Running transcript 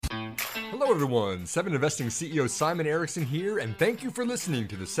Hello everyone, 7 Investing CEO Simon Erickson here, and thank you for listening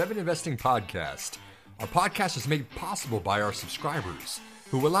to the 7 Investing Podcast. Our podcast is made possible by our subscribers,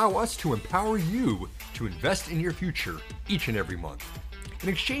 who allow us to empower you to invest in your future each and every month. In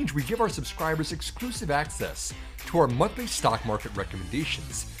exchange, we give our subscribers exclusive access to our monthly stock market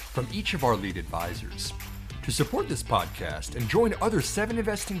recommendations from each of our lead advisors. To support this podcast and join other 7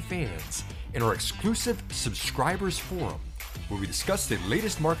 Investing fans in our exclusive Subscribers Forum, where we discuss the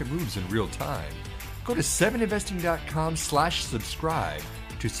latest market moves in real time, go to 7investing.com/subscribe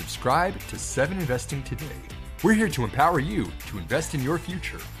to subscribe to 7 Investing today. We're here to empower you to invest in your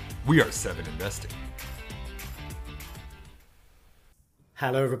future. We are 7 Investing.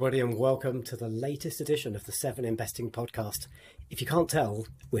 Hello everybody and welcome to the latest edition of the 7 Investing Podcast. If you can't tell,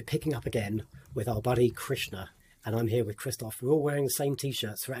 we're picking up again with our buddy Krishna, and I'm here with Christoph. We're all wearing the same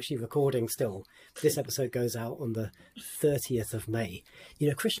t-shirts. We're actually recording still. This episode goes out on the 30th of May. You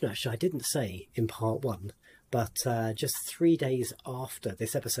know, Krishna, actually, I didn't say in part one, but just 3 days after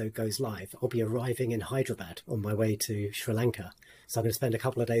this episode goes live, I'll be arriving in Hyderabad on my way to Sri Lanka. So I'm going to spend a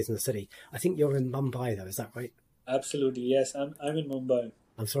couple of days in the city. I think you're in Mumbai though, is that right? Absolutely, yes. I'm in Mumbai.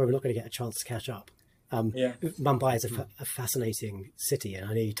 I'm sorry we're not going to get a chance to catch up. Mumbai is a fascinating city, and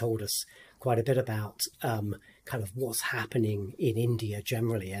I know you told us quite a bit about kind of what's happening in India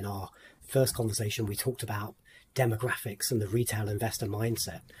generally. In our first conversation, we talked about demographics and the retail investor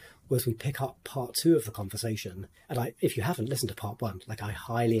mindset. Whereas we pick up part 2 of the conversation, and if you haven't listened to part 1, I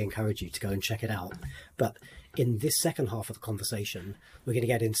highly encourage you to go and check it out. But in this second half of the conversation, we're going to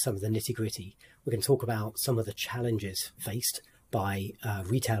get into some of the nitty gritty. We're going to talk about some of the challenges faced by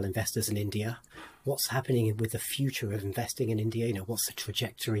retail investors in India, what's happening with the future of investing in India, what's the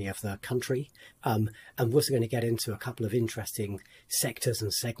trajectory of the country, and we're also going to get into a couple of interesting sectors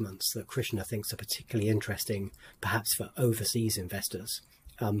and segments that Krishna thinks are particularly interesting, perhaps for overseas investors.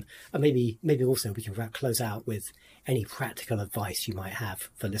 And maybe also we can close out with any practical advice you might have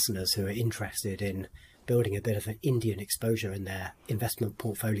for listeners who are interested in building a bit of an Indian exposure in their investment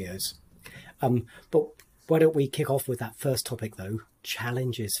portfolios. But why don't we kick off with that first topic, though,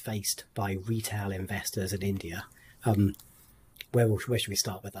 challenges faced by retail investors in India. Where should we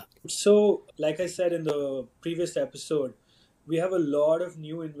start with that? So, like I said in the previous episode, we have a lot of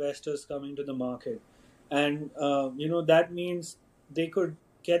new investors coming to the market. And, that means they could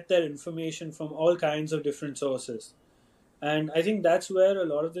get their information from all kinds of different sources. And I think that's where a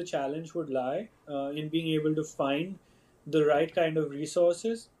lot of the challenge would lie, in being able to find the right kind of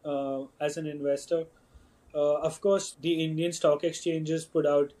resources as an investor. Of course, the Indian stock exchanges put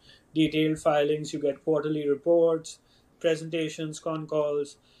out detailed filings. You get quarterly reports, presentations, con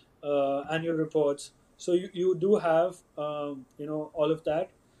calls, annual reports. So you do have, all of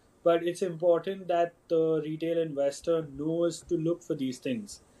that. But it's important that the retail investor knows to look for these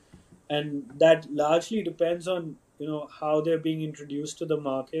things. And that largely depends on, how they're being introduced to the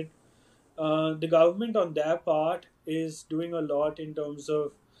market. The government on their part is doing a lot in terms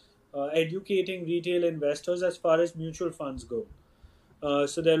of educating retail investors as far as mutual funds go.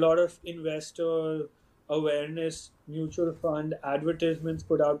 So there are a lot of investor awareness, mutual fund advertisements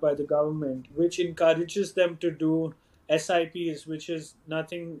put out by the government, which encourages them to do SIPs, which is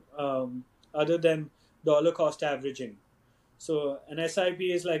nothing other than dollar cost averaging. So an SIP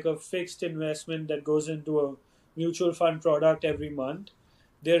is like a fixed investment that goes into a mutual fund product every month.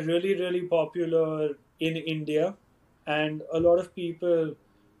 They're really, really popular in India, and a lot of people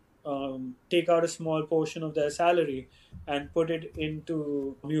take out a small portion of their salary and put it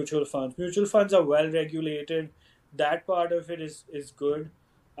into mutual funds. Mutual funds are well regulated. That part of it is good.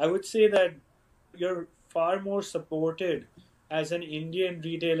 I would say that you're far more supported as an Indian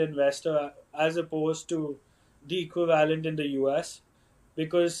retail investor as opposed to the equivalent in the US,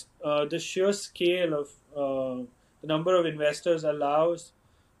 because the sheer scale of the number of investors allows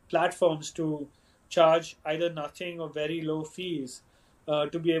platforms to charge either nothing or very low fees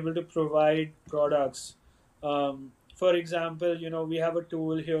to be able to provide products. For example, we have a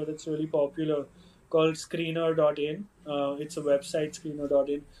tool here that's really popular called screener.in. It's a website,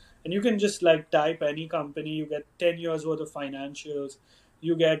 screener.in. And you can just type any company. You get 10 years worth of financials.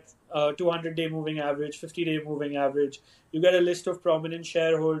 You get 200-day moving average, 50-day moving average. You get a list of prominent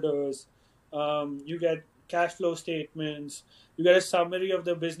shareholders. You get cash flow statements. You get a summary of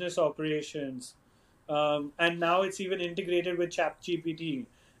the business operations. And now it's even integrated with ChatGPT.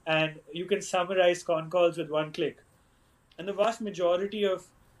 And you can summarize con calls with one click. And the vast majority of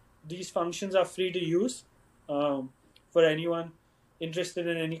these functions are free to use for anyone interested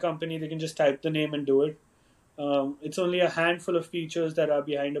in any company. They can just type the name and do it. It's only a handful of features that are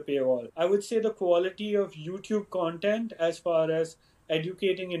behind a paywall. I would say the quality of YouTube content as far as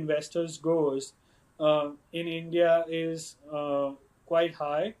educating investors goes in India is quite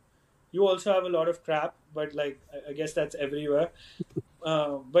high. You also have a lot of crap, but like I guess that's everywhere.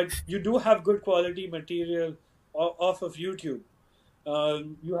 But you do have good quality material off of YouTube.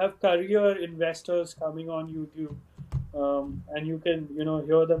 You have career investors coming on YouTube, and you can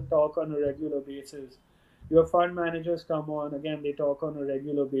hear them talk on a regular basis. Your fund managers come on again; they talk on a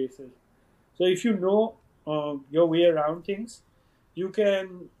regular basis. So if you know your way around things, you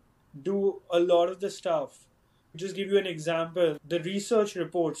can do a lot of the stuff. Just give you an example: the research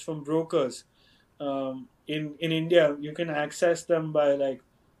reports from brokers in India, you can access them by like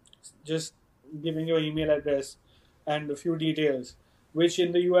just giving your email address and a few details, which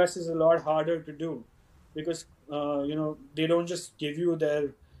in the US is a lot harder to do because they don't just give you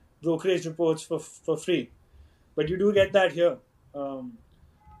their brokerage reports for free, but you do get that here.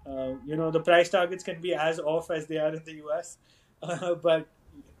 The price targets can be as off as they are in the US, but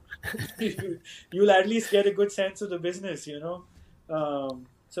you'll at least get a good sense of the business.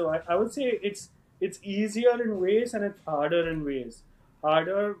 So I would say it's easier in ways and it's harder in ways.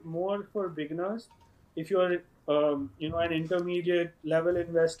 Harder more for beginners. If you're an intermediate level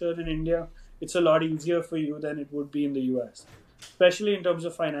investor in India, it's a lot easier for you than it would be in the US, especially in terms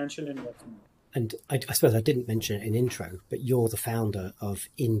of financial investment. And I suppose I didn't mention it in intro, but you're the founder of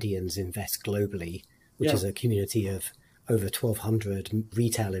Indians Invest Globally, which is a community of over 1,200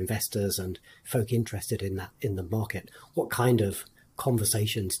 retail investors and folk interested in the market. What kind of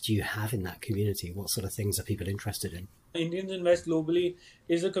conversations do you have in that community? What sort of things are people interested in? Indians Invest Globally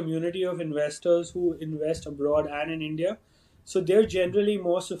is a community of investors who invest abroad and in India. So they're generally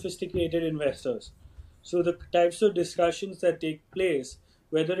more sophisticated investors. So the types of discussions that take place,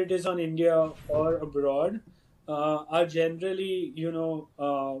 whether it is on India or abroad, are generally, more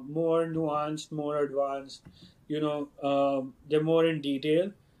nuanced, more advanced. They're more in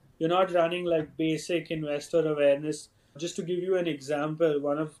detail. You're not running like basic investor awareness. Just to give you an example,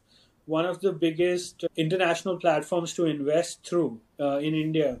 one of the biggest international platforms to invest through in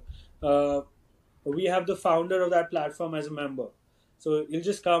India, we have the founder of that platform as a member. So you'll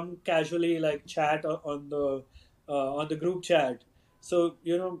just come casually, like chat on the group chat. So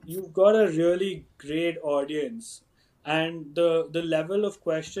you've got a really great audience, and the level of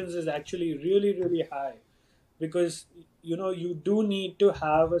questions is actually really, really high, because you do need to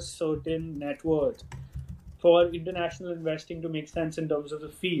have a certain net worth for international investing to make sense in terms of the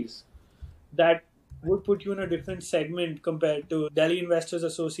fees. That would put you in a different segment compared to Delhi Investors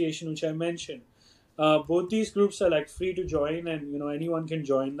Association, which I mentioned. Both these groups are like free to join, and anyone can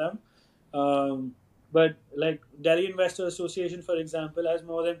join them. But like Delhi Investor Association, for example, has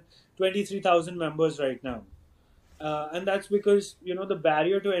more than 23,000 members right now, and that's because the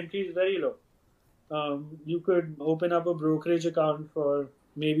barrier to entry is very low. You could open up a brokerage account for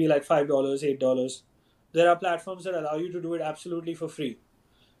maybe like $5, $8. There are platforms that allow you to do it absolutely for free,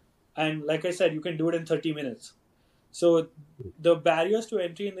 and like I said, you can do it in 30 minutes. So the barriers to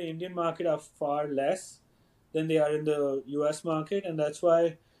entry in the Indian market are far less than they are in the US market, and that's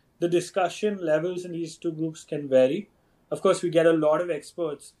why the discussion levels in these two groups can vary. Of course, we get a lot of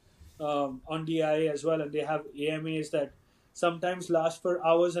experts on DIA as well, and they have AMAs that sometimes last for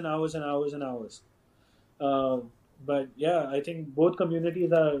hours and hours and hours and hours. But yeah, I think both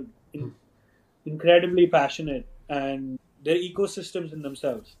communities are incredibly passionate, and they're ecosystems in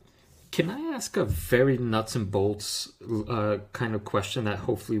themselves. Can I ask a very nuts and bolts kind of question that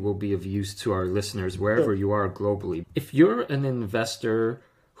hopefully will be of use to our listeners wherever you are globally? If you're an investor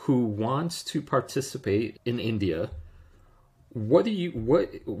who wants to participate in India, what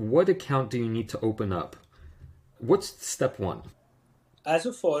account do you need to open up? What's step one? As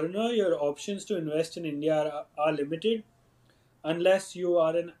a foreigner, your options to invest in India are limited unless you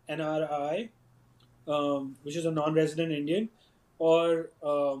are an NRI, which is a non-resident Indian, or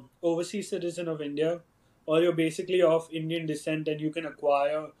overseas citizen of India, or you're basically of Indian descent and you can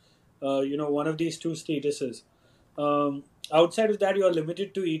acquire, one of these two statuses. Outside of that, you're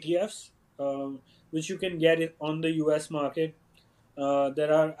limited to ETFs, which you can get on the US market.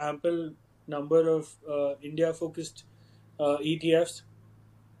 There are ample number of India-focused ETFs.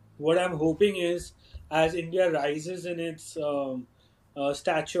 What I'm hoping is, as India rises in its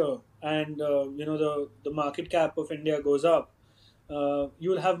stature and the market cap of India goes up,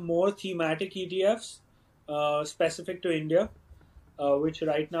 you'll have more thematic ETFs specific to India, which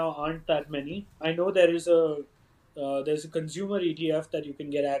right now aren't that many. I know there's a consumer ETF that you can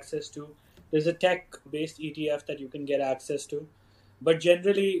get access to. There's a tech-based ETF that you can get access to, but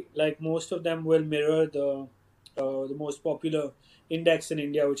generally, like most of them, will mirror the most popular index in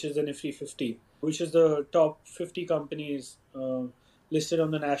India, which is the Nifty 50, which is the top 50 companies listed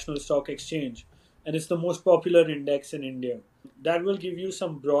on the National Stock Exchange, and it's the most popular index in India. That will give you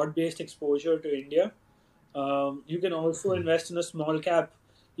some broad-based exposure to India. You can also invest in a small cap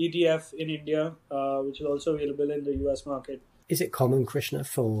ETF in India, which is also available in the US market. Is it common, Krishna,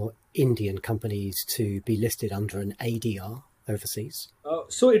 for Indian companies to be listed under an ADR overseas?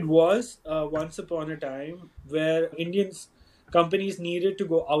 So it was once upon a time where Indian companies needed to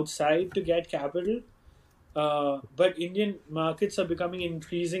go outside to get capital, but Indian markets are becoming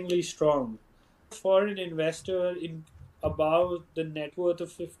increasingly strong. For an investor in about the net worth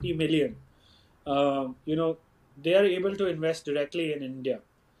of 50 million, they are able to invest directly in India.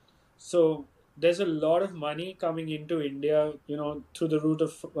 So there's a lot of money coming into India, through the route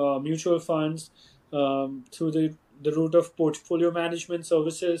of mutual funds, through the route of portfolio management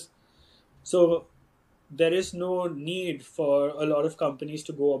services. So there is no need for a lot of companies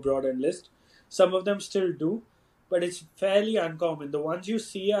to go abroad and list. Some of them still do, but it's fairly uncommon. The ones you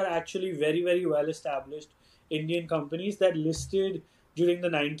see are actually very, very well established Indian companies that listed during the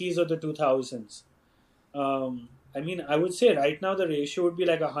 90s or the 2000s. I would say right now the ratio would be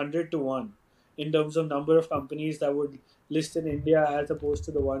like 100-1 in terms of number of companies that would list in India as opposed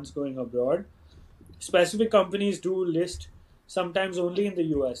to the ones going abroad. Specific companies do list sometimes only in the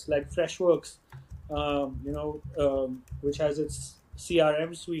US, like Freshworks, which has its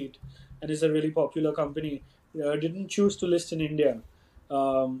CRM suite and is a really popular company, didn't choose to list in India.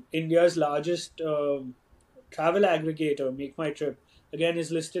 India's largest travel aggregator, Make My Trip, again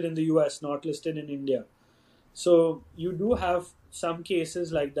is listed in the US, not listed in India. So you do have some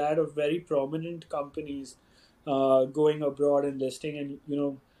cases like that of very prominent companies going abroad and listing, and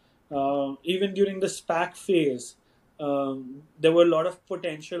even during the SPAC phase, there were a lot of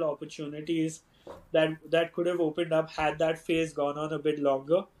potential opportunities that could have opened up had that phase gone on a bit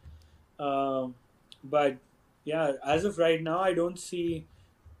longer. But yeah, as of right now, I don't see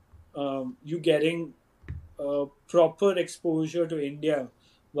you getting proper exposure to India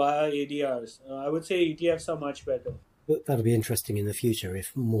via ADRs. I would say ETFs are much better. But that'll be interesting in the future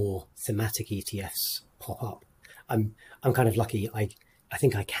if more thematic ETFs pop up. I'm kind of lucky. I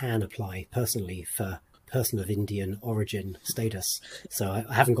think I can apply personally for person of Indian origin status. So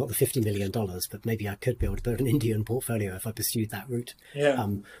I haven't got the $50 million, but maybe I could be able to build an Indian portfolio if I pursued that route. Yeah.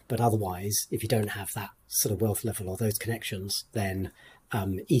 But otherwise, if you don't have that sort of wealth level or those connections, then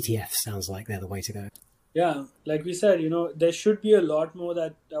ETFs sounds like they're the way to go. Yeah, like we said, there should be a lot more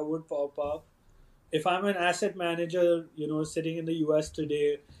that would pop up. If I'm an asset manager, sitting in the US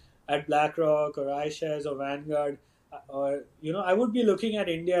today at BlackRock or iShares or Vanguard, or, I would be looking at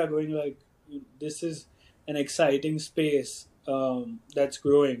India going like, this is an exciting space that's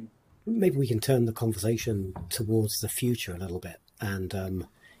growing. Maybe we can turn the conversation towards the future a little bit and,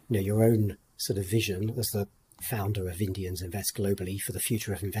 your own sort of vision as the founder of Indians Invest Globally for the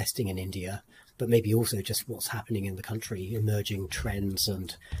future of investing in India, but maybe also just what's happening in the country, emerging trends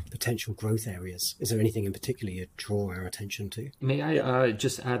and potential growth areas. Is there anything in particular you draw our attention to? May I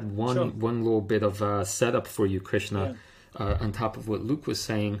just add one little bit of setup for you, Krishna, on top of what Luke was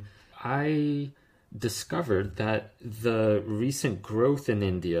saying? I discovered that the recent growth in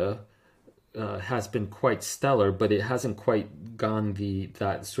India has been quite stellar, but it hasn't quite gone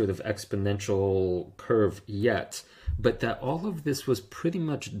that sort of exponential curve yet. But that all of this was pretty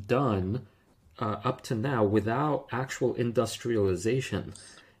much done up to now without actual industrialization,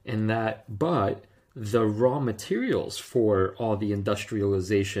 but the raw materials for all the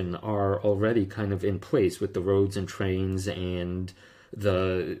industrialization are already kind of in place with the roads and trains and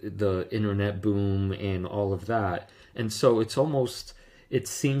the internet boom and all of that. And so it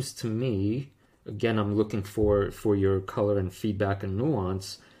seems to me, again, I'm looking for your color and feedback and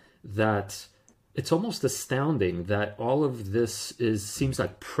nuance, that it's almost astounding that all of this seems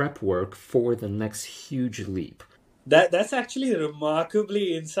like prep work for the next huge leap. That's actually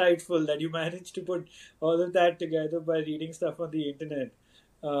remarkably insightful that you managed to put all of that together by reading stuff on the internet.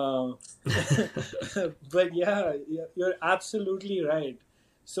 But yeah, you're absolutely right.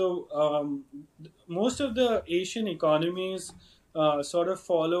 So most of the Asian economies sort of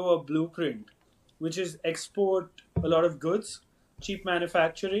follow a blueprint, which is export a lot of goods, cheap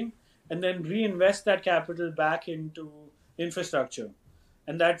manufacturing, and then reinvest that capital back into infrastructure.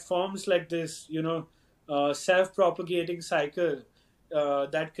 And that forms like this, self-propagating cycle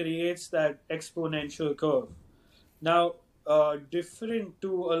that creates that exponential curve. Now, different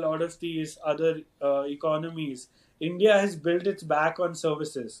to a lot of these other economies, India has built its back on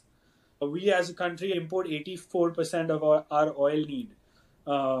services. We as a country import 84% of our oil need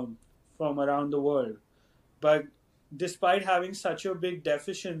from around the world. But despite having such a big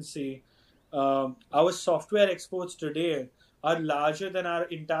deficiency, our software exports today are larger than our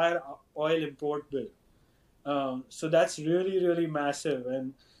entire oil import bill. So that's really, really massive.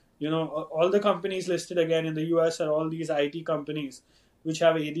 And, all the companies listed again in the US are all these IT companies which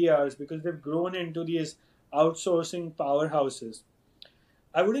have ADRs because they've grown into these outsourcing powerhouses.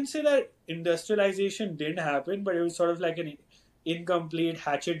 I wouldn't say that industrialization didn't happen, but it was sort of like an incomplete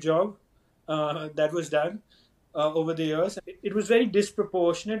hatchet job that was done over the years. It was very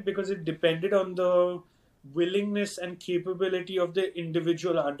disproportionate because it depended on the willingness and capability of the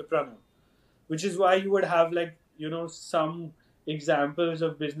individual entrepreneur, which is why you would have some examples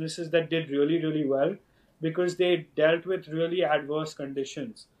of businesses that did really, really well because they dealt with really adverse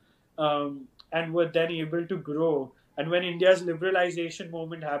conditions and were then able to grow. And when India's liberalization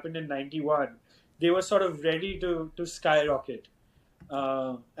movement happened in 91, they were sort of ready to skyrocket.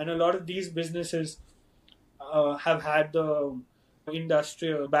 And a lot of these businesses have had the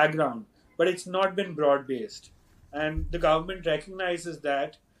industrial background, but it's not been broad-based. And the government recognizes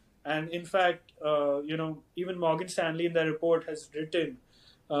that. And in fact, even Morgan Stanley in their report has written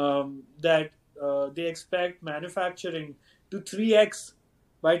that they expect manufacturing to 3x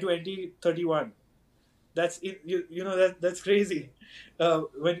by 2031. That's that's crazy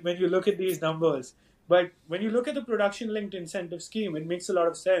when you look at these numbers. But when you look at the production-linked incentive scheme, it makes a lot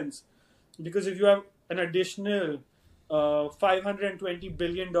of sense because if you have an additional $520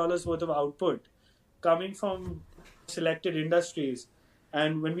 billion worth of output coming from selected industries,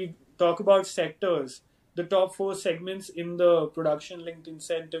 and when we talk about sectors, the top 4 segments in the production-linked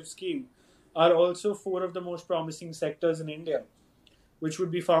incentive scheme are also 4 of the most promising sectors in India, which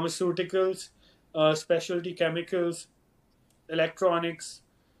would be pharmaceuticals, specialty chemicals, electronics,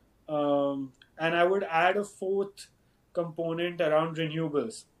 and I would add a 4th component around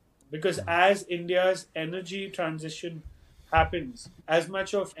renewables. Because as India's energy transition happens, as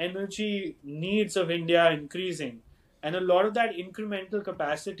much of energy needs of India are increasing, and a lot of that incremental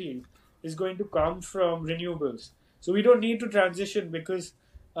capacity is going to come from renewables. So we don't need to transition because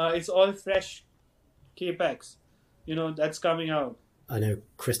it's all fresh capex, that's coming out. I know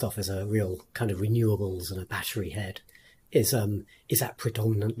Christoph is a real kind of renewables and a battery head. Is that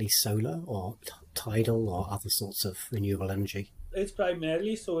predominantly solar or tidal or other sorts of renewable energy? It's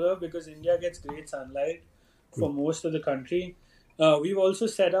primarily solar because India gets great sunlight for most of the country. We've also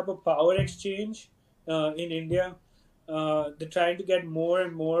set up a power exchange in India. They're trying to get more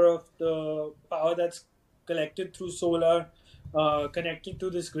and more of the power that's collected through solar connected to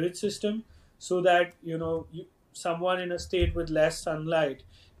this grid system so that, someone in a state with less sunlight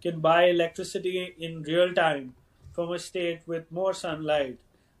can buy electricity in real time from a state with more sunlight.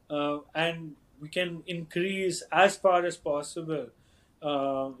 And we can increase as far as possible,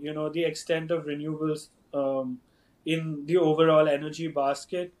 the extent of renewables in the overall energy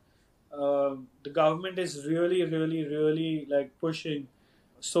basket. The government is really, really, really pushing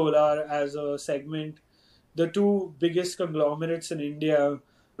solar as a segment. The 2 biggest conglomerates in India,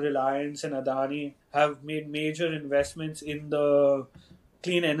 Reliance and Adani, have made major investments in the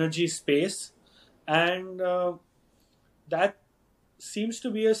clean energy space. And that seems to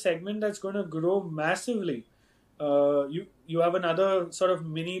be a segment that's going to grow massively. You have another sort of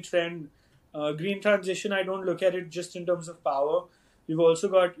mini trend, green transition. I don't look at it just in terms of power. You've also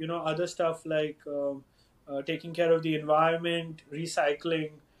got other stuff like taking care of the environment,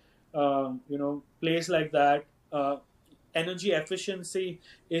 recycling, plays like that. Energy efficiency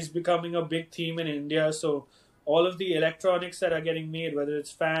is becoming a big theme in India. So all of the electronics that are getting made, whether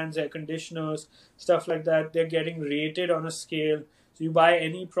it's fans, air conditioners, stuff like that, they're getting rated on a scale. So you buy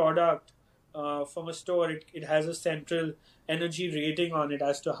any product from a store, it has a central energy rating on it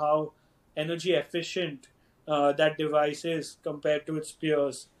as to how energy efficient that device is compared to its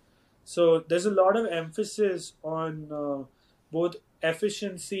peers. So there's a lot of emphasis on both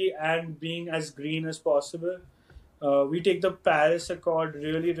efficiency and being as green as possible. We take the Paris Accord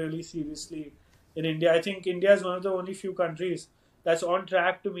really, really seriously in India. I think India is one of the only few countries that's on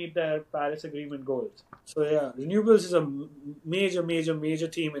track to meet their Paris Agreement goals. So yeah, renewables is a major, major, major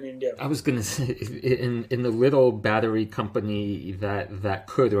theme in India. I was going to say, in the little battery company that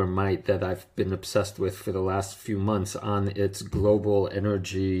could or might that I've been obsessed with for the last few months on its global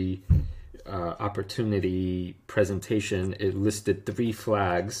energy opportunity presentation, it listed 3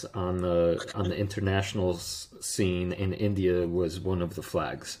 flags on the international scene, and India was one of the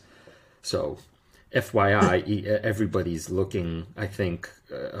flags. So FYI, everybody's looking, I think,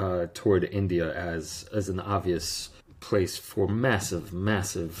 toward India as an obvious place for massive,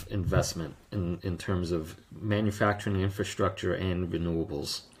 massive investment in terms of manufacturing infrastructure and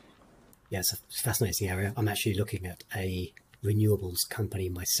renewables. Yeah, it's a fascinating area. I'm actually looking at a renewables company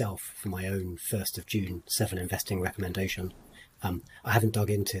myself for my own 1st of June 7 investing recommendation. I haven't dug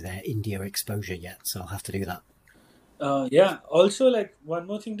into their India exposure yet, so I'll have to do that. Yeah. Also, like one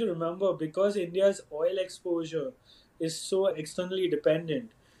more thing to remember, because India's oil exposure is so externally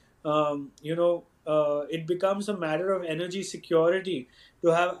dependent, it becomes a matter of energy security to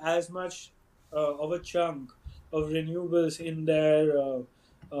have as much of a chunk of renewables in their,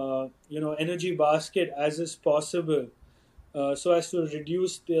 energy basket as is possible, so as to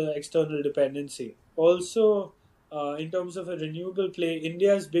reduce the external dependency. Also, in terms of a renewable play,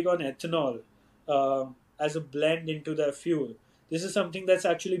 India is big on ethanol uh, as a blend into their fuel. This is something that's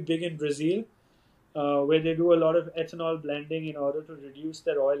actually big in Brazil, where they do a lot of ethanol blending in order to reduce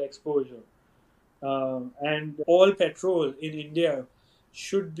their oil exposure. And all petrol in India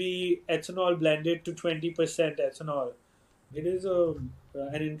should be ethanol blended to 20% ethanol. It is an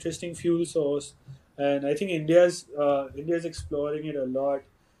interesting fuel source, and I think India's exploring it a lot.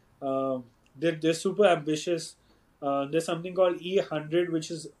 They're super ambitious. There's something called E100,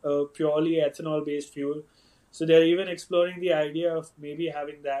 which is a purely ethanol based fuel. So they're even exploring the idea of maybe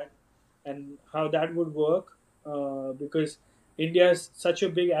having that and how that would work, because India is such a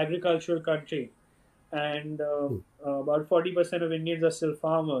big agricultural country, and about 40% of Indians are still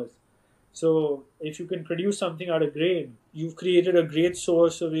farmers. So if you can produce something out of grain, you've created a great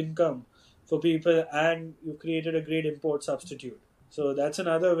source of income for people, and you've created a great import substitute. So that's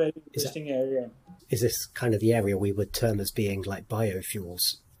another very interesting area. Is this kind of the area we would term as being like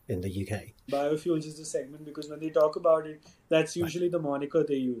biofuels in the UK? Biofuels is the segment, because when they talk about it, that's usually the moniker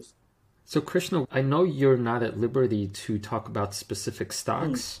they use. So Krishna, I know you're not at liberty to talk about specific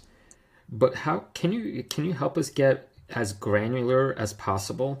stocks, but how can you help us get as granular as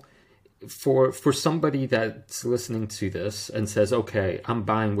possible for somebody that's listening to this and says, okay, I'm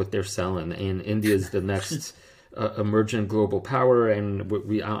buying what they're selling, and India is the next emergent global power, and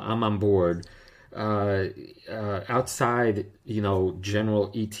I'm on board. Outside, general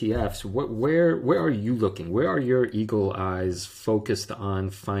ETFs, where are you looking? Where are your eagle eyes focused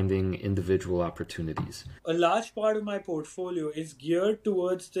on finding individual opportunities? A large part of my portfolio is geared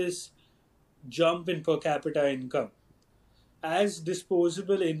towards this jump in per capita income. As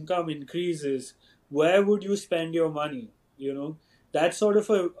disposable income increases, where would you spend your money? That's sort of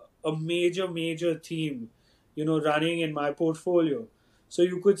a major theme, running in my portfolio. So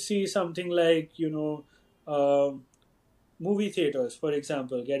you could see something like, movie theaters, for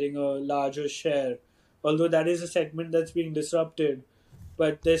example, getting a larger share, although that is a segment that's being disrupted.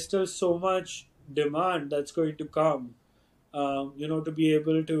 But there's still so much demand that's going to come, to be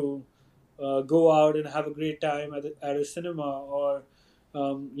able to go out and have a great time at a cinema, or,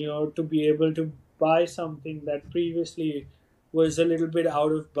 to be able to buy something that previously was a little bit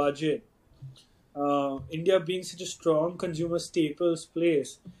out of budget. India being such a strong consumer staples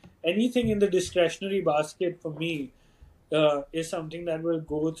place, anything in the discretionary basket for me is something that will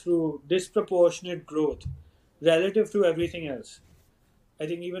go through disproportionate growth relative to everything else. I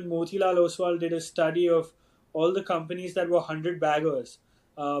think even Motilal Oswal did a study of all the companies that were 100 baggers,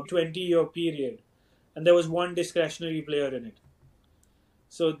 20-year period, and there was one discretionary player in it.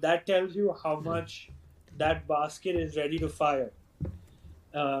 So that tells you how much that basket is ready to fire.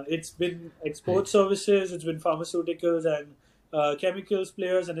 It's been export services, it's been pharmaceuticals and chemicals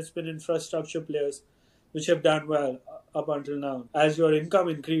players, and it's been infrastructure players which have done well up until now. As your income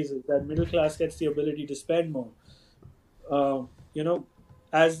increases, that middle class gets the ability to spend more.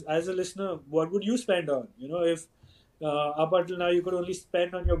 As a listener, what would you spend on? If up until now you could only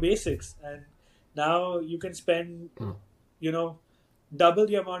spend on your basics, and now you can spend, double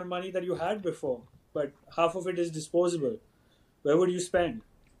the amount of money that you had before, but half of it is disposable. Where would you spend?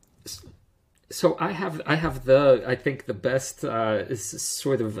 So I think the best is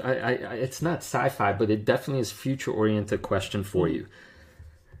sort of, it's not sci-fi, but it definitely is future-oriented question for you.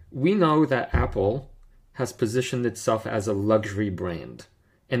 We know that Apple has positioned itself as a luxury brand,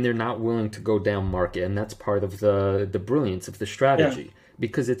 and they're not willing to go down market, and that's part of the brilliance of the strategy,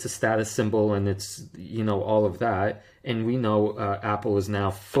 because it's a status symbol and it's, all of that. And we know Apple is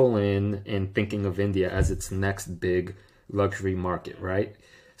now full in and thinking of India as its next big luxury market, right?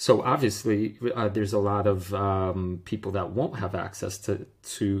 So obviously there's a lot of people that won't have access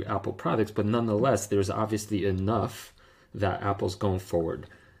to Apple products, but nonetheless, there's obviously enough that Apple's going forward.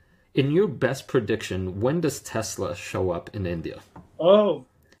 In your best prediction, when does Tesla show up in India? Oh,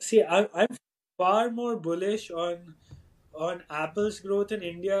 see, I'm far more bullish on Apple's growth in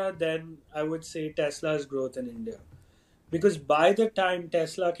India than I would say Tesla's growth in India. Because by the time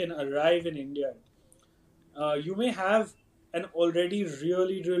Tesla can arrive in India, you may have an already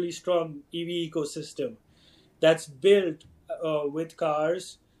really, really strong EV ecosystem that's built with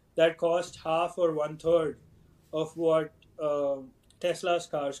cars that cost half or one third of what Tesla's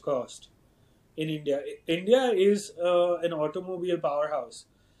cars cost in India. India is an automobile powerhouse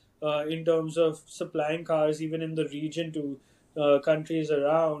in terms of supplying cars even in the region to countries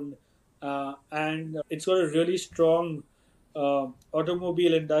around. And it's got a really strong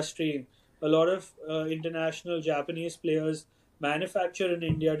automobile industry. A lot of international Japanese players manufacture in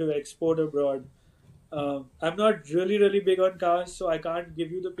India to export abroad. I'm not really big on cars, so I can't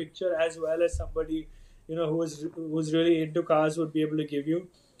give you the picture as well as somebody who's really into cars would be able to give you.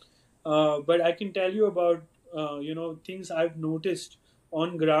 But I can tell you about things I've noticed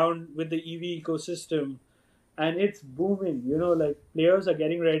on ground with the EV ecosystem, and it's booming. Like players are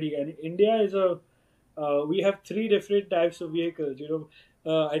getting ready, and India is we have three different types of vehicles.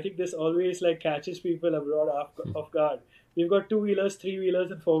 I think this always like catches people abroad off guard. We've got two-wheelers,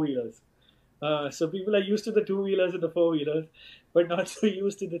 three-wheelers, and four-wheelers. So people are used to the two-wheelers and the four-wheelers, but not so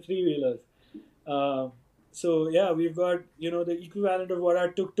used to the three-wheelers. So yeah, we've got the equivalent of what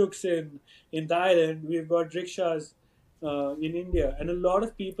are tuk-tuks in Thailand. We've got rickshaws in India, and a lot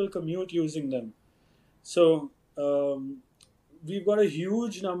of people commute using them. So we've got a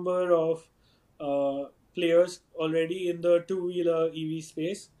huge number of players already in the two-wheeler EV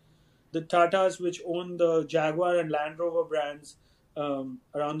space. The Tatas, which own the Jaguar and Land Rover brands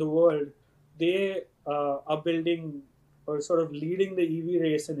around the world, they are building or sort of leading the EV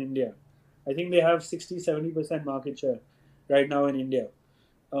race in India. I think they have 60-70% market share right now in India.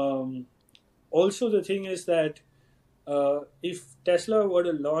 Also, the thing is that if Tesla were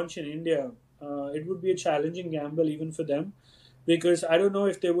to launch in India, it would be a challenging gamble even for them, because I don't know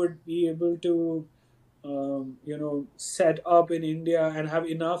if they would be able to set up in India and have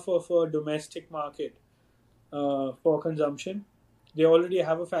enough of a domestic market for consumption. They already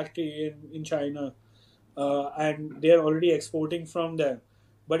have a factory in China, and they're already exporting from there.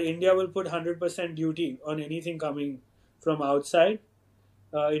 But India will put 100% duty on anything coming from outside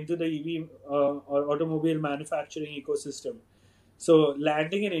into the EV or automobile manufacturing ecosystem. So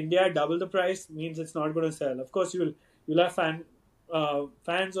landing in India double the price means it's not going to sell. Of course, you'll have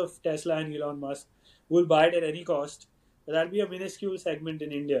fans of Tesla and Elon Musk who will buy it at any cost. But that'll be a minuscule segment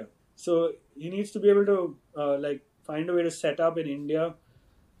in India. So he needs to be able to find a way to set up in India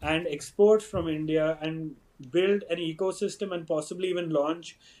and export from India and build an ecosystem and possibly even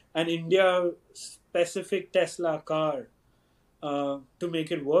launch an India-specific Tesla car to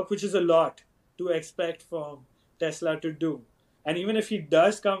make it work, which is a lot to expect from Tesla to do. And even if he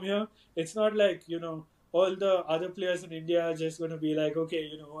does come here, it's not like, all the other players in India are just going to be like, okay,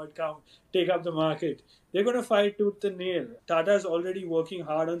 you know what, come, take up the market. They're going to fight tooth and nail. Tata is already working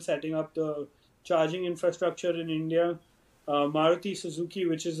hard on setting up the charging infrastructure in India. Maruti Suzuki,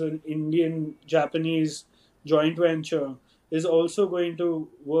 which is an Indian-Japanese joint venture, is also going to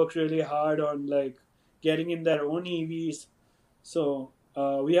work really hard on getting in their own EVs. So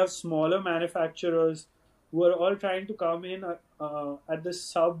we have smaller manufacturers who are all trying to come in at the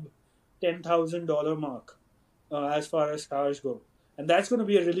sub $10,000 mark as far as cars go, and that's going to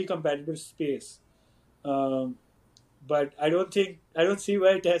be a really competitive space. But I don't see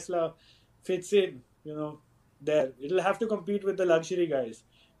where Tesla fits in. There it'll have to compete with the luxury guys,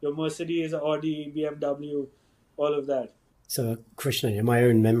 your Mercedes, Audi, BMW, all of that. So, Krishna, in my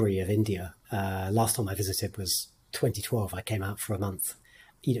own memory of India, last time I visited was 2012. I came out for a month.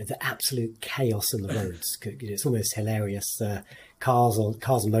 The absolute chaos on the roads. It's almost hilarious. Cars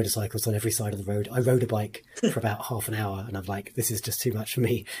and motorcycles on every side of the road. I rode a bike for about half an hour, and I'm like, this is just too much for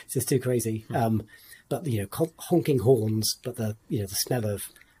me. This is too crazy. But honking horns, but the smell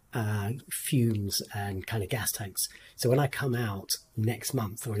of fumes and kind of gas tanks. So when I come out next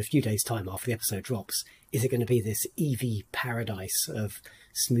month or in a few days' time after the episode drops, is it going to be this EV paradise of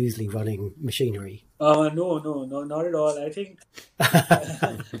smoothly running machinery? No, not at all. I think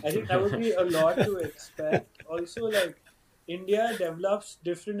that would be a lot to expect. Also, India develops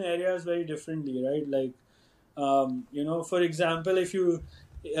different areas very differently, right? For example, if you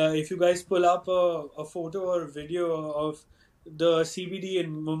guys pull up a photo or video of the CBD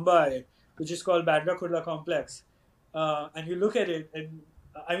in Mumbai, which is called Bandra Kurla Complex, and you look at it, and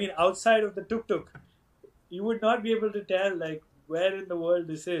I mean, outside of the tuk-tuk, you would not be able to tell where in the world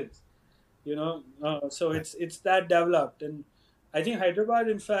this is, so it's that developed. And I think Hyderabad,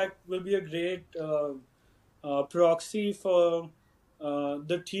 in fact, will be a great proxy for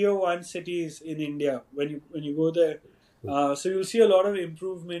the tier 1 cities in India when you go there. So you'll see a lot of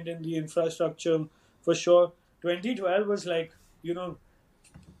improvement in the infrastructure for sure. 2012 was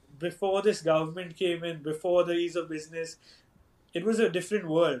before this government came in, before the ease of business. It was a different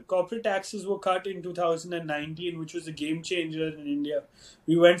world. Corporate taxes were cut in 2019, which was a game changer in India.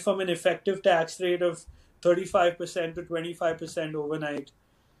 We went from an effective tax rate of 35% to 25% overnight,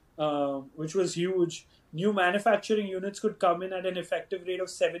 which was huge. New manufacturing units could come in at an effective rate of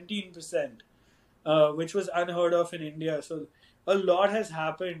 17%, which was unheard of in India. So a lot has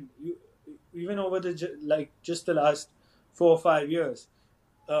happened, even over just the last 4 or 5 years.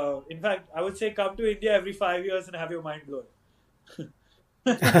 In fact, I would say come to India every 5 years and have your mind blown.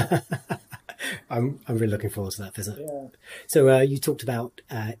 I'm really looking forward to that visit. Yeah. So you talked about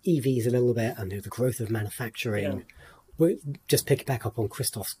EVs a little bit and the growth of manufacturing. Yeah. We'll just pick back up on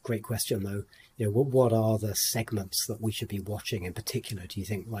Christoph's great question, though. What are the segments that we should be watching in particular, do you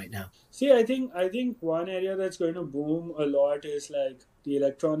think, right now? See, I think one area that's going to boom a lot is like the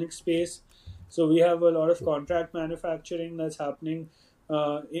electronic space. So we have a lot of contract manufacturing that's happening.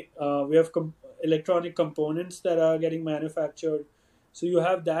 We have electronic components that are getting manufactured. So you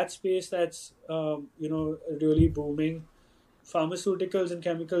have that space that's really booming. Pharmaceuticals and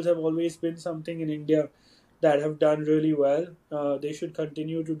chemicals have always been something in India that have done really well. They should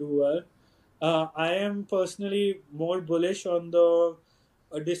continue to do well. I am personally more bullish on the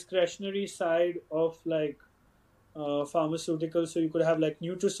discretionary side of like pharmaceuticals. So you could have like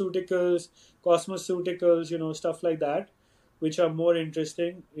nutraceuticals, cosmeceuticals, stuff like that, which are more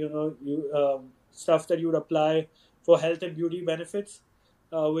interesting. Stuff that you would apply for health and beauty benefits,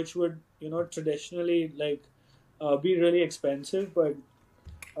 which would traditionally be really expensive, but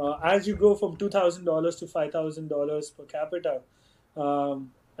as you go from $2,000 to $5,000 per capita,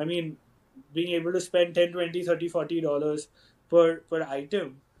 I mean, being able to spend $10, $20, $30, $40 per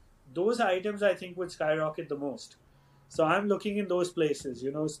item, those items I think would skyrocket the most. So I'm looking in those places,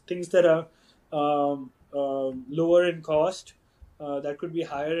 things that are lower in cost, that could be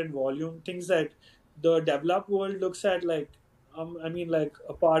higher in volume, things that the developed world looks at like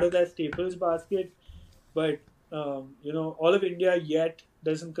a part of their staples basket, but all of India yet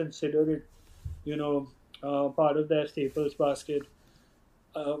doesn't consider it, part of their staples basket.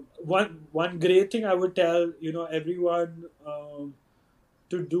 One great thing I would tell everyone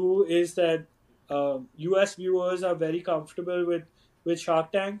to do is that US viewers are very comfortable with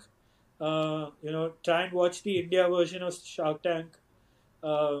Shark Tank. Try and watch the India version of Shark Tank.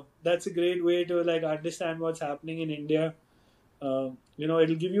 That's a great way to understand what's happening in India. It'll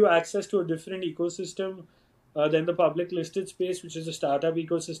give you access to a different ecosystem than the public listed space, which is a startup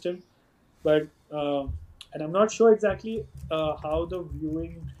ecosystem. But and I'm not sure exactly how the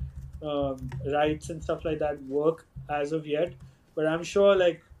viewing rights and stuff like that work as of yet. But I'm sure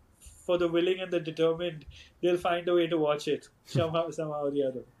for the willing and the determined, they'll find a way to watch it somehow or the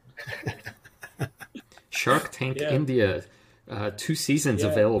other. Shark Tank India, 2 seasons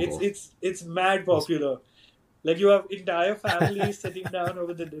available. It's mad popular. You have entire families sitting down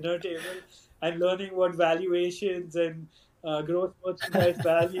over the dinner table and learning what valuations and gross merchandise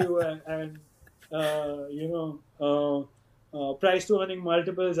value and price to earning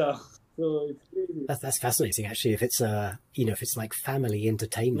multiples are. So it's crazy. That's fascinating, actually. If it's if it's like family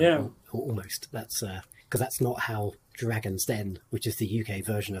entertainment, almost, that's because that's not how Dragon's Den, which is the UK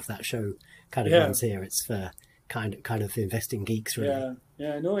version of that show, kind of runs here. It's for kind of investing geeks, really.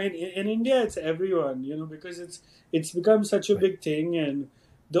 No, in India it's everyone, because it's become such a big thing, and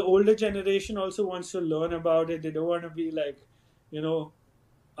the older generation also wants to learn about it. They don't want to be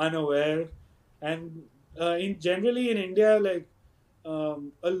unaware. And generally in India,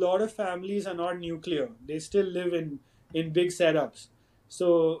 a lot of families are not nuclear. They still live in big setups.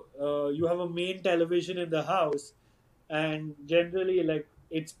 So you have a main television in the house, and generally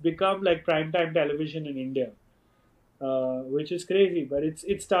it's become like primetime television in India. Which is crazy, but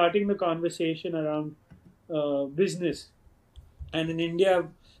it's starting the conversation around business. And in India,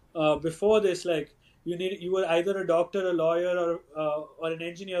 before this, you were either a doctor, a lawyer, or an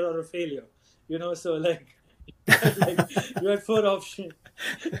engineer, or a failure. So you had 4 options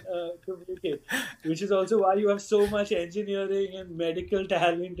to make it, which is also why you have so much engineering and medical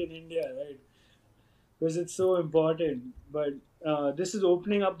talent in India, right? Because it's so important. But this is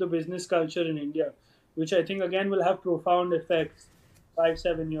opening up the business culture in India, which I think again will have profound effects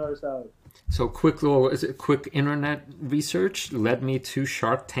 5-7 years out. So quick internet research led me to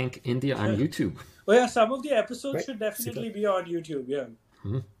Shark Tank India on YouTube. Oh yeah, some of the episodes should definitely be on YouTube. Yeah.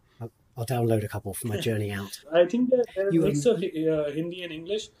 Mm-hmm. I'll download a couple for my journe out. I think they're a mix of Hindi and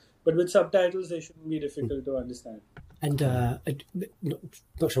English, but with subtitles they shouldn't be difficult to understand. And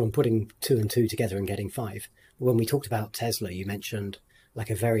not sure I'm putting 2 and 2 together and getting 5. When we talked about Tesla, you mentioned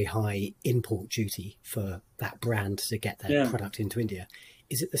a very high import duty for that brand to get their product into India.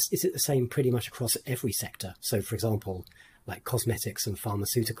 Is it the same pretty much across every sector? So, for example, like cosmetics and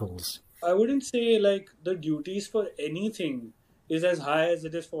pharmaceuticals. I wouldn't say the duties for anything is as high as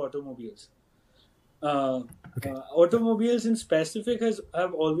it is for automobiles. Automobiles in specific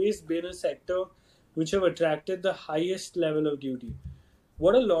have always been a sector which have attracted the highest level of duty.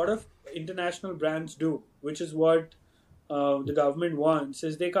 What a lot of international brands do, which is what the government wants,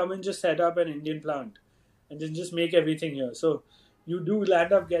 is they come and just set up an Indian plant and then just make everything here. So you do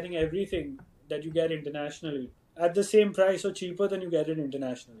land up getting everything that you get internationally at the same price or cheaper than you get it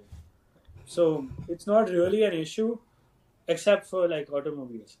internationally. So it's not really an issue except for like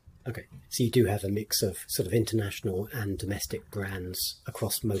automobiles. Okay, so you do have a mix of sort of international and domestic brands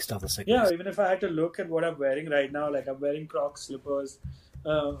across most other segments. Yeah, even if I had to look at what I'm wearing right now, like I'm wearing Crocs slippers,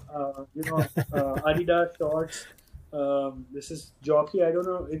 Adidas shorts. This is Jockey. I don't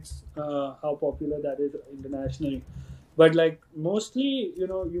know how popular that is internationally, but like mostly,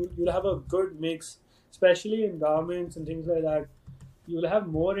 you'll have a good mix, especially in garments and things like that. You'll have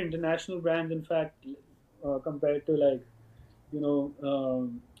more international brands, in fact, compared to like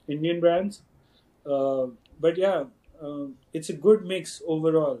Indian brands. But yeah, it's a good mix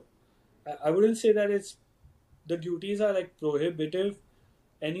overall. I wouldn't say that the duties are like prohibitive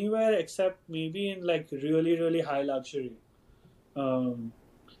anywhere except maybe in like really, really high luxury. And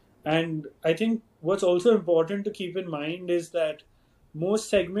I think what's also important to keep in mind is that most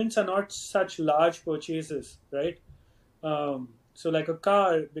segments are not such large purchases, right? So like a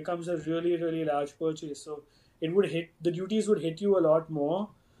car becomes a really, really large purchase. So the duties would hit you a lot more.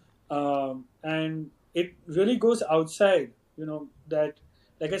 And it really goes outside, that,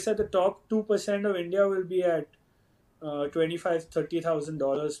 like I said, the top 2% of India will be at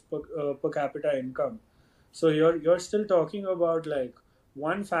 $25,000-$30,000 per capita income. So you're still talking about like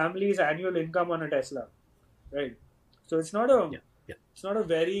one family's annual income on a Tesla, right? So it's not a it's not a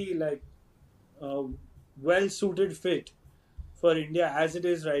very like well suited fit for India as it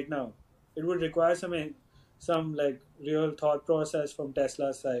is right now. It would require some like real thought process from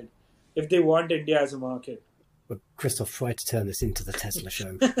Tesla's side if they want India as a market. Well, Christoph tried to turn this into the Tesla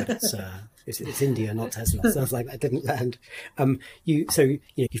show, but it's India, not Tesla. Sounds like that didn't land. You've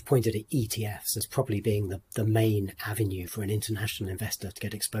pointed at ETFs as probably being the main avenue for an international investor to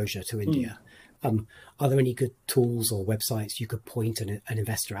get exposure to India. Are there any good tools or websites you could point an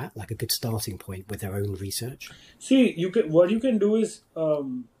investor at, like a good starting point with their own research? See, what you can do is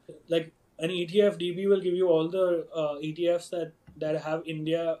like an ETF DB will give you all the ETFs that have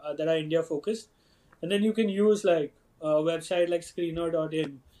India that are India focused. And then you can use like a website like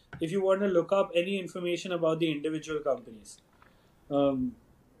screener.in if you want to look up any information about the individual companies.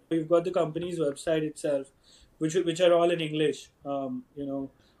 You've got the company's website itself, which are all in English.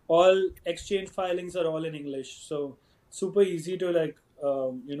 All exchange filings are all in English. So super easy to like,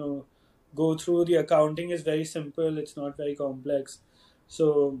 go through. The accounting is very simple. It's not very complex.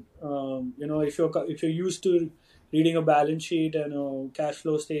 So, if you're used to reading a balance sheet and a cash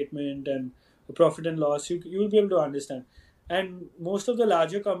flow statement and a profit and loss, you will be able to understand. And most of the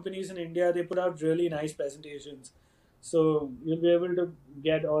larger companies in India, they put out really nice presentations. So you'll be able to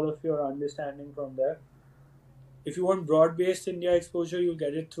get all of your understanding from there. If you want broad-based India exposure, you'll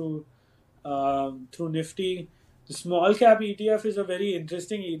get it through Nifty. The small cap ETF is a very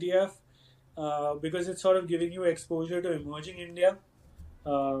interesting ETF because it's sort of giving you exposure to emerging India.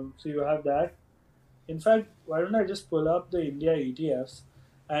 So you have that. In fact, why don't I just pull up the India ETFs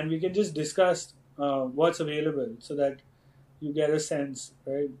and we can just discuss what's available so that you get a sense,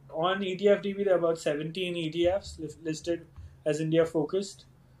 right? On ETFDB, there are about 17 ETFs listed as India focused.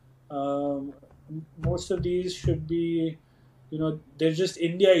 Most of these should be, they're just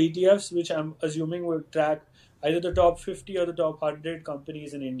India ETFs, which I'm assuming will track either the top 50 or the top 100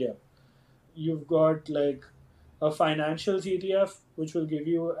 companies in India. You've got like a financials ETF, which will give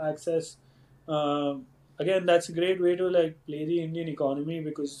you access. Again, that's a great way to like play the Indian economy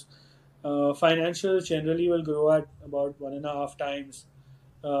because financials generally will grow at about 1.5 times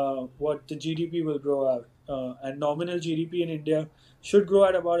what the GDP will grow at. And nominal GDP in India should grow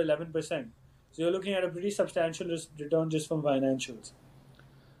at about 11%. So you're looking at a pretty substantial return just from financials.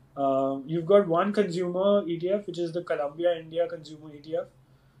 You've got one consumer ETF, which is the Columbia India Consumer ETF.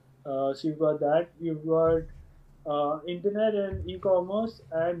 So you've got that. You've got internet and e-commerce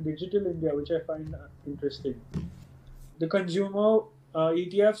and digital India, which I find interesting. The consumer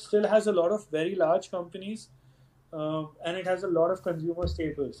ETF still has a lot of very large companies and it has a lot of consumer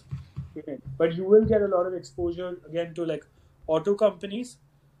staples in it. But you will get a lot of exposure again to like auto companies,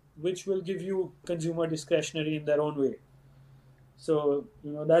 which will give you consumer discretionary in their own way. So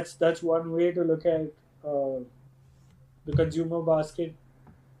that's one way to look at the consumer basket.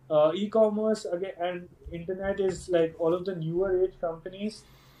 E-commerce again and internet is like all of the newer age companies.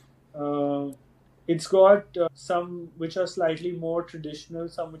 It's got some which are slightly more traditional,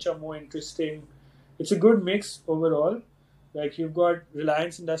 some which are more interesting. it's a good mix overall. Like you've got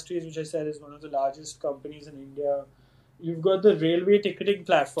Reliance Industries, which I said is one of the largest companies in India. You've got the railway ticketing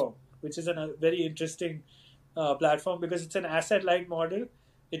platform, which is a very interesting platform because it's an asset-light model.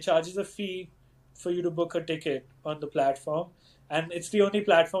 It charges a fee for you to book a ticket on the platform, and it's the only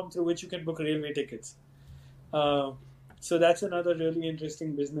platform through which you can book railway tickets. So that's another really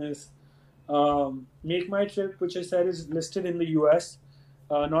interesting business. Make My Trip, which I said is listed in the US,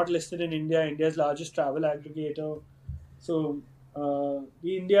 not listed in India, India's largest travel aggregator. So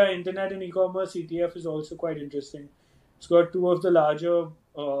the India Internet and E-commerce ETF is also quite interesting. It's got two of the larger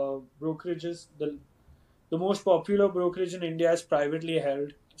brokerages. The most popular brokerage in India is privately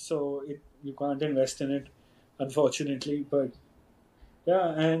held, so you can't invest in it, unfortunately. But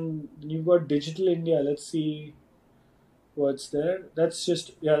yeah, and you've got Digital India. Let's see what's there. That's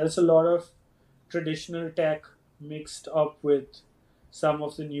a lot of traditional tech mixed up with some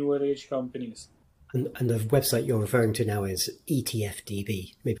of the newer age companies. And the website you're referring to now is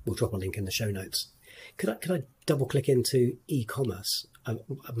ETFDB. Maybe we'll drop a link in the show notes. Could I double click into e-commerce?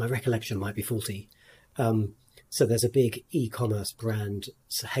 My recollection might be faulty. So there's a big e-commerce brand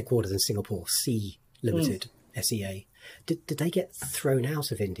headquartered in Singapore, Sea Limited, SEA. Did they get thrown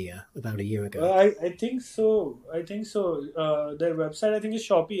out of India about a year ago? I think so. Their website, I think, is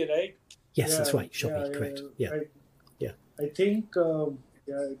Shopee, right? Yes, that's right. Shopee, correct. Yeah. I think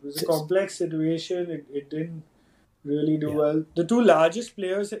it was a complex situation. It didn't really do well. The two largest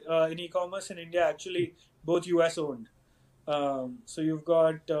players in e-commerce in India actually both US owned. So you've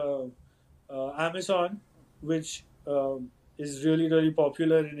got Amazon, which is really, really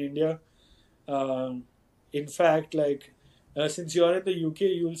popular in India. In fact, since you're in the UK,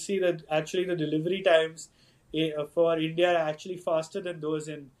 you'll see that actually the delivery times for India are actually faster than those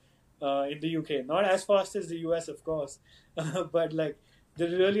in the UK. Not as fast as the US, of course, but they're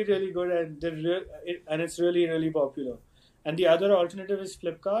really, really good, and it's really, really popular. And the other alternative is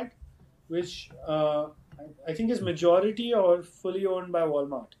Flipkart, which I think is majority or fully owned by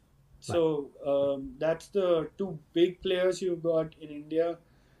Walmart. So that's the two big players you've got in India.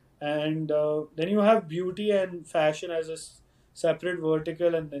 And then you have beauty and fashion as a separate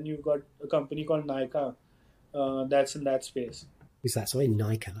vertical, and then you've got a company called Nykaa that's in that space. Is that sorry,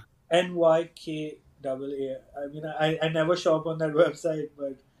 Nykaa? NYKAA. I mean, I never shop on that website,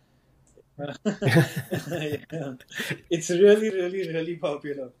 but yeah. It's really, really, really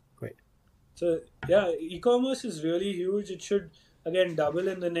popular. Great. So yeah, e-commerce is really huge. It should again double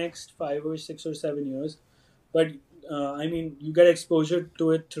in the next 5 or 6 or 7 years, but I mean, you get exposure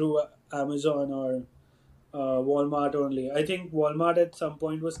to it through Amazon or Walmart only. I think Walmart at some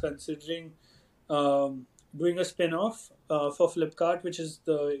point was considering doing a spin-off for Flipkart, which is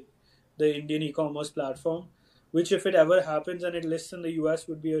the Indian e-commerce platform, which if it ever happens and it lists in the US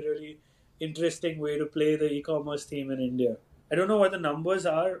would be a really interesting way to play the e-commerce theme in India. I don't know what the numbers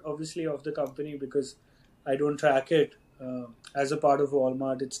are, obviously, of the company because I don't track it as a part of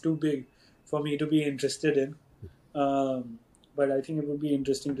Walmart. It's too big for me to be interested in. But I think it would be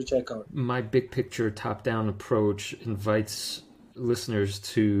interesting to check out. My big picture top-down approach invites listeners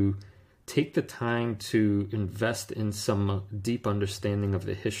to take the time to invest in some deep understanding of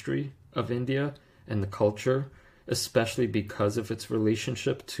the history of India and the culture, especially because of its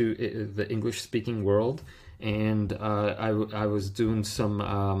relationship to the English-speaking world. And I was doing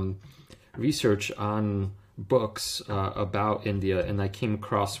some research on books about India, and I came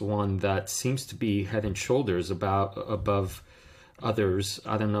across one that seems to be head and shoulders above others.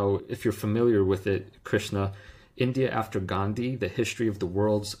 I don't know if you're familiar with it, Krishna. India After Gandhi, The History of the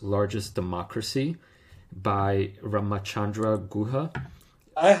World's Largest Democracy by Ramachandra Guha.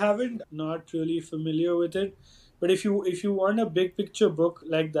 I haven't, not really familiar with it, but if you want a big picture book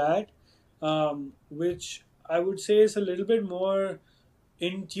like that, which I would say is a little bit more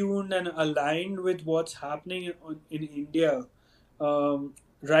in tune and aligned with what's happening in India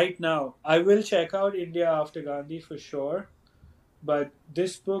right now, I will check out India After Gandhi for sure. But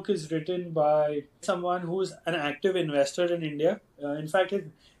this book is written by someone who's an active investor in India. In fact,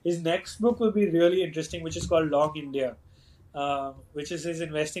 his next book will be really interesting, which is called Long India, which is his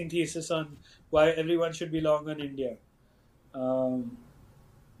investing thesis on why everyone should be long on India.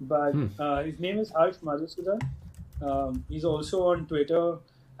 But his name is Harsh Madhusudan. He's also on Twitter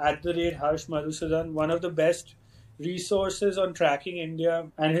 @Harsh Madhusudan, one of the best resources on tracking India.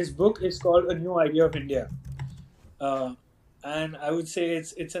 And his book is called A New Idea of India. And I would say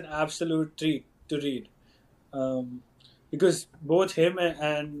it's an absolute treat to read, because both him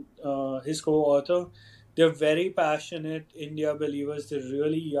and his co-author, they're very passionate India believers. They're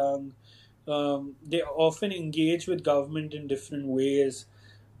really young. They often engage with government in different ways.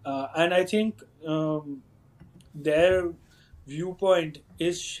 And I think their viewpoint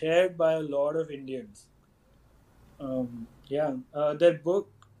is shared by a lot of Indians. Their book,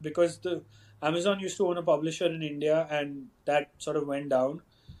 because the Amazon used to own a publisher in India, and that sort of went down.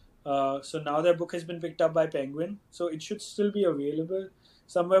 So now their book has been picked up by Penguin, so it should still be available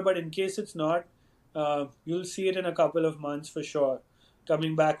somewhere. But in case it's not, you'll see it in a couple of months for sure,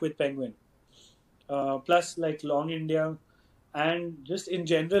 coming back with Penguin. Plus, like Long India, and just in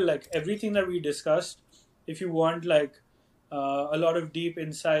general, like everything that we discussed. If you want like a lot of deep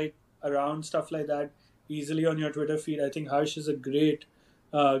insight around stuff like that, easily on your Twitter feed, I think Harsh is a great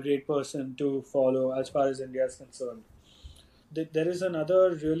person to follow as far as India is concerned. There is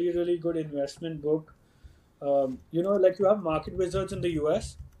another really good investment book. Like you have Market Wizards in the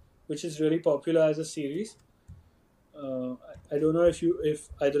US, which is really popular as a series. I don't know if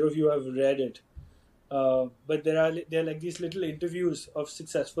either of you have read it, but there are like these little interviews of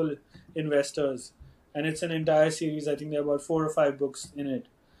successful investors, and it's an entire series. I think there are about 4 or 5 books in it.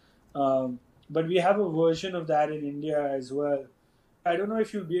 But we have a version of that in India as well. I don't know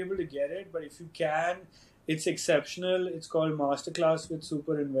if you'll be able to get it, but if you can, it's exceptional. It's called Masterclass with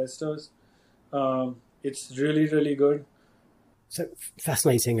Super Investors. It's really good. So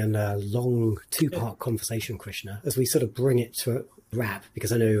fascinating and a long 2-part conversation, Krishna, as we sort of bring it to a wrap,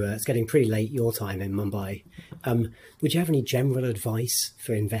 because I know it's getting pretty late your time in Mumbai. Would you have any general advice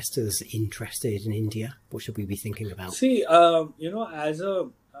for investors interested in India? What should we be thinking about? See, again,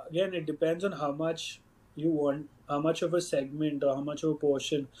 it depends on how much you want, how much of a segment or how much of a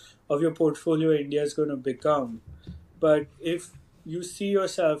portion of your portfolio India is going to become. But if you see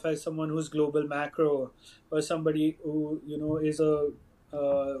yourself as someone who's global macro, or somebody who is a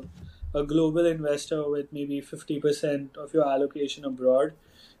global investor with maybe 50% of your allocation abroad,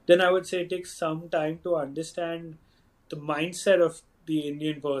 then I would say it takes some time to understand the mindset of the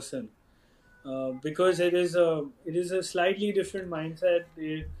Indian person, because it is a slightly different mindset.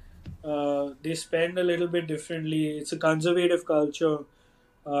 They spend a little bit differently. It's a conservative culture.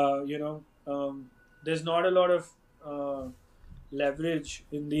 There's not a lot of leverage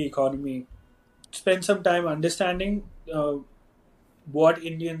in the economy. Spend some time understanding what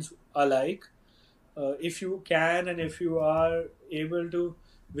Indians are like. If you can, and if you are able to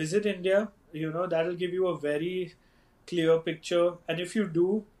visit India, that'll give you a very clear picture. And if you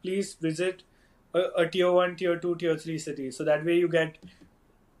do, please visit a tier 1, tier 2, tier 3 city. So that way you get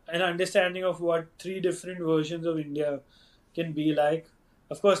an understanding of what 3 different versions of India can be like.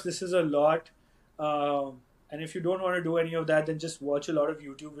 Of course, this is a lot. And if you don't want to do any of that, then just watch a lot of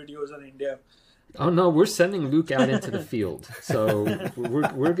YouTube videos on India. Oh no, we're sending Luke out into the field, so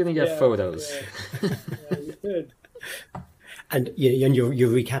we're gonna get photos. You could. And you're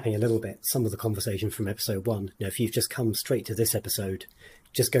recapping a little bit some of the conversation from episode 1. Now, if you've just come straight to this episode,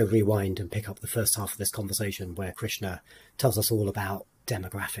 just go rewind and pick up the first half of this conversation where Krishna tells us all about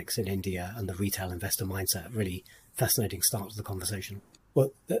demographics in India and the retail investor mindset. Really fascinating start to the conversation.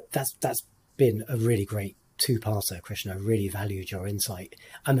 Well, that's been a really great 2-parter, Krishna. I really valued your insight.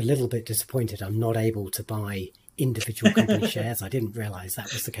 I'm a little bit disappointed I'm not able to buy individual company shares. I didn't realize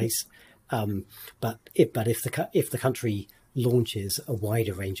that was the case. But if the country launches a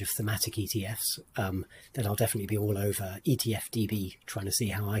wider range of thematic ETFs, then I'll definitely be all over ETFDB, trying to see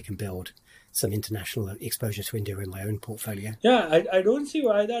how I can build some international exposure to India in my own portfolio. Yeah, I don't see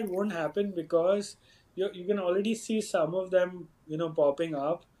why that won't happen, because you can already see some of them, popping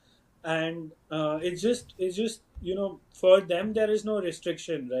up. And it's just for them there is no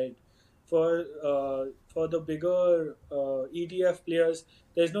restriction, right? For the bigger ETF players,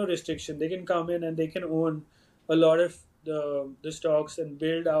 there's no restriction. They can come in and they can own a lot of the stocks and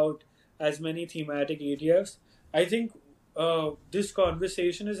build out as many thematic ETFs. I think this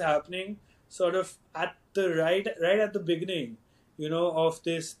conversation is happening sort of at the right at the beginning, of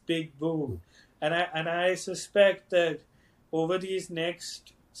this big boom, and I suspect that over these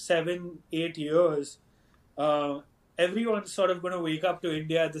next 7-8 years, everyone's sort of going to wake up to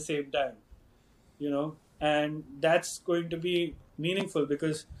India at the same time, and that's going to be meaningful,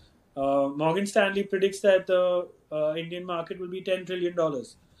 because Morgan Stanley predicts that the Indian market will be $10 trillion,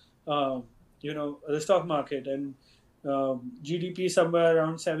 the stock market, and GDP somewhere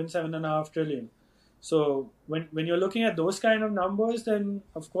around 7.5 trillion. So when you're looking at those kind of numbers, then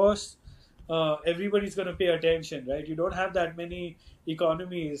of course everybody's going to pay attention, right? You don't have that many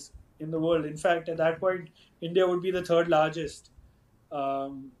economies in the world. In fact, at that point, India would be the 3rd largest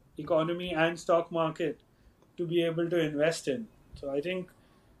economy and stock market to be able to invest in. So I think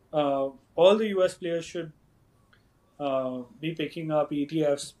all the US players should be picking up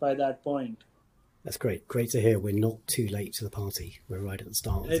ETFs by that point. That's great. Great to hear. We're not too late to the party. We're right at the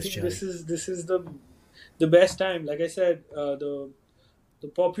start of this journey. I think this is the best time. Like I said, the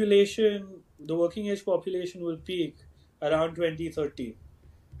population, the working age population will peak around 2030,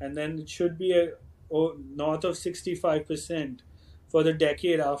 and then it should be north of 65% for the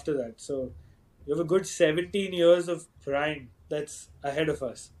decade after that. So you have a good 17 years of prime that's ahead of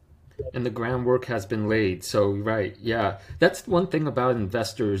us. And the groundwork has been laid. So, right, yeah. That's one thing about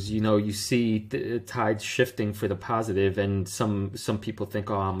investors. You see the tide shifting for the positive, and some people think,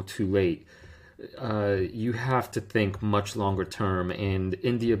 oh, I'm too late. You have to think much longer term, and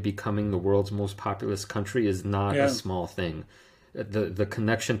India becoming the world's most populous country is not a small thing. The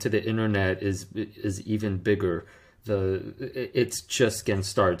connection to the internet is even bigger. It's just getting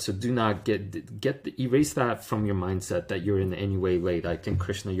started. So do not erase that from your mindset that you're in any way late. I think,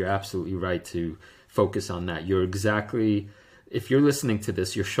 Krishna, you're absolutely right to focus on that. If you're listening to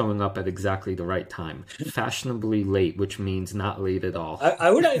this, you're showing up at exactly the right time. Fashionably late, which means not late at all. I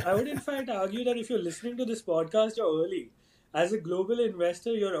would in fact argue that if you're listening to this podcast, you're early. As a global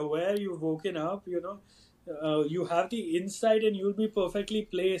investor, you're aware, you've woken up, you have the insight, and you'll be perfectly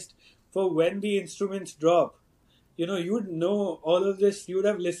placed for when the instruments drop. You'd know all of this. You'd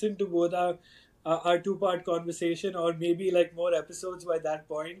have listened to both our two-part conversation, or maybe like more episodes by that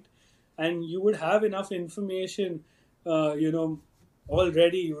point, and you would have enough information,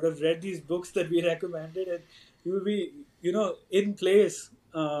 already. You would have read these books that we recommended, and you would be, in place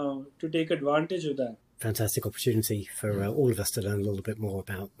to take advantage of that. Fantastic opportunity for all of us to learn a little bit more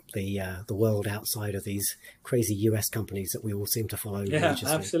about the world outside of these crazy US companies that we all seem to follow. Yeah,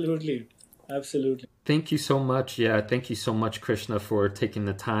 absolutely. Absolutely. Thank you so much. Yeah, thank you so much, Krishna, for taking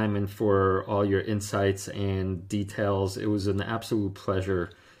the time and for all your insights and details. It was an absolute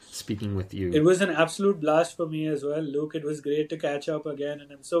pleasure speaking with you. It was an absolute blast for me as well, Luke. It was great to catch up again, and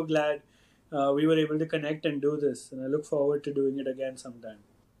I'm so glad we were able to connect and do this, and I look forward to doing it again sometime.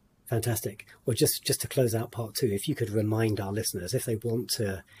 Fantastic. Well, just to close out part 2, if you could remind our listeners, if they want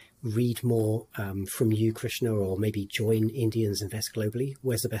to read more from you, Krishna, or maybe join Indians Invest Globally,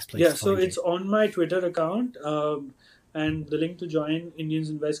 where's the best place to find so it's on my Twitter account, and the link to join Indians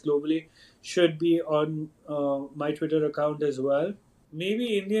Invest Globally should be on my Twitter account as well.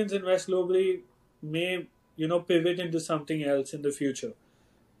 Maybe Indians Invest Globally may, pivot into something else in the future,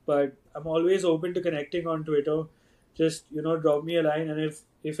 but I'm always open to connecting on Twitter. Just, drop me a line, and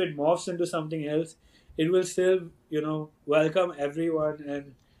if it morphs into something else, it will still, welcome everyone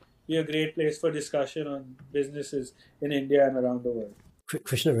and be a great place for discussion on businesses in India and around the world.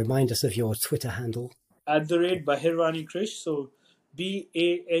 Krishna, remind us of your Twitter handle. @Bahirwani Krish, so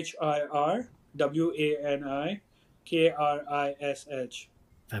BahirWaniKrish.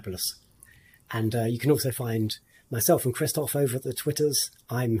 Fabulous. And you can also find myself and Christoph over at the Twitters.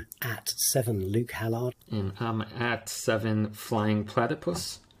 I'm @7LukeHallard. And I'm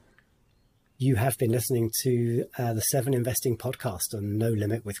 @7FlyingPlatypus. You have been listening to the 7 Investing podcast on No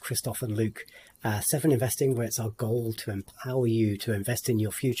Limit with Christoph and Luke. 7 Investing, where it's our goal to empower you to invest in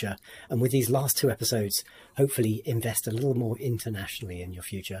your future. And with these last 2 episodes, hopefully invest a little more internationally in your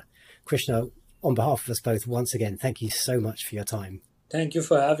future. Krishna, on behalf of us both, once again, thank you so much for your time. Thank you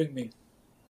for having me.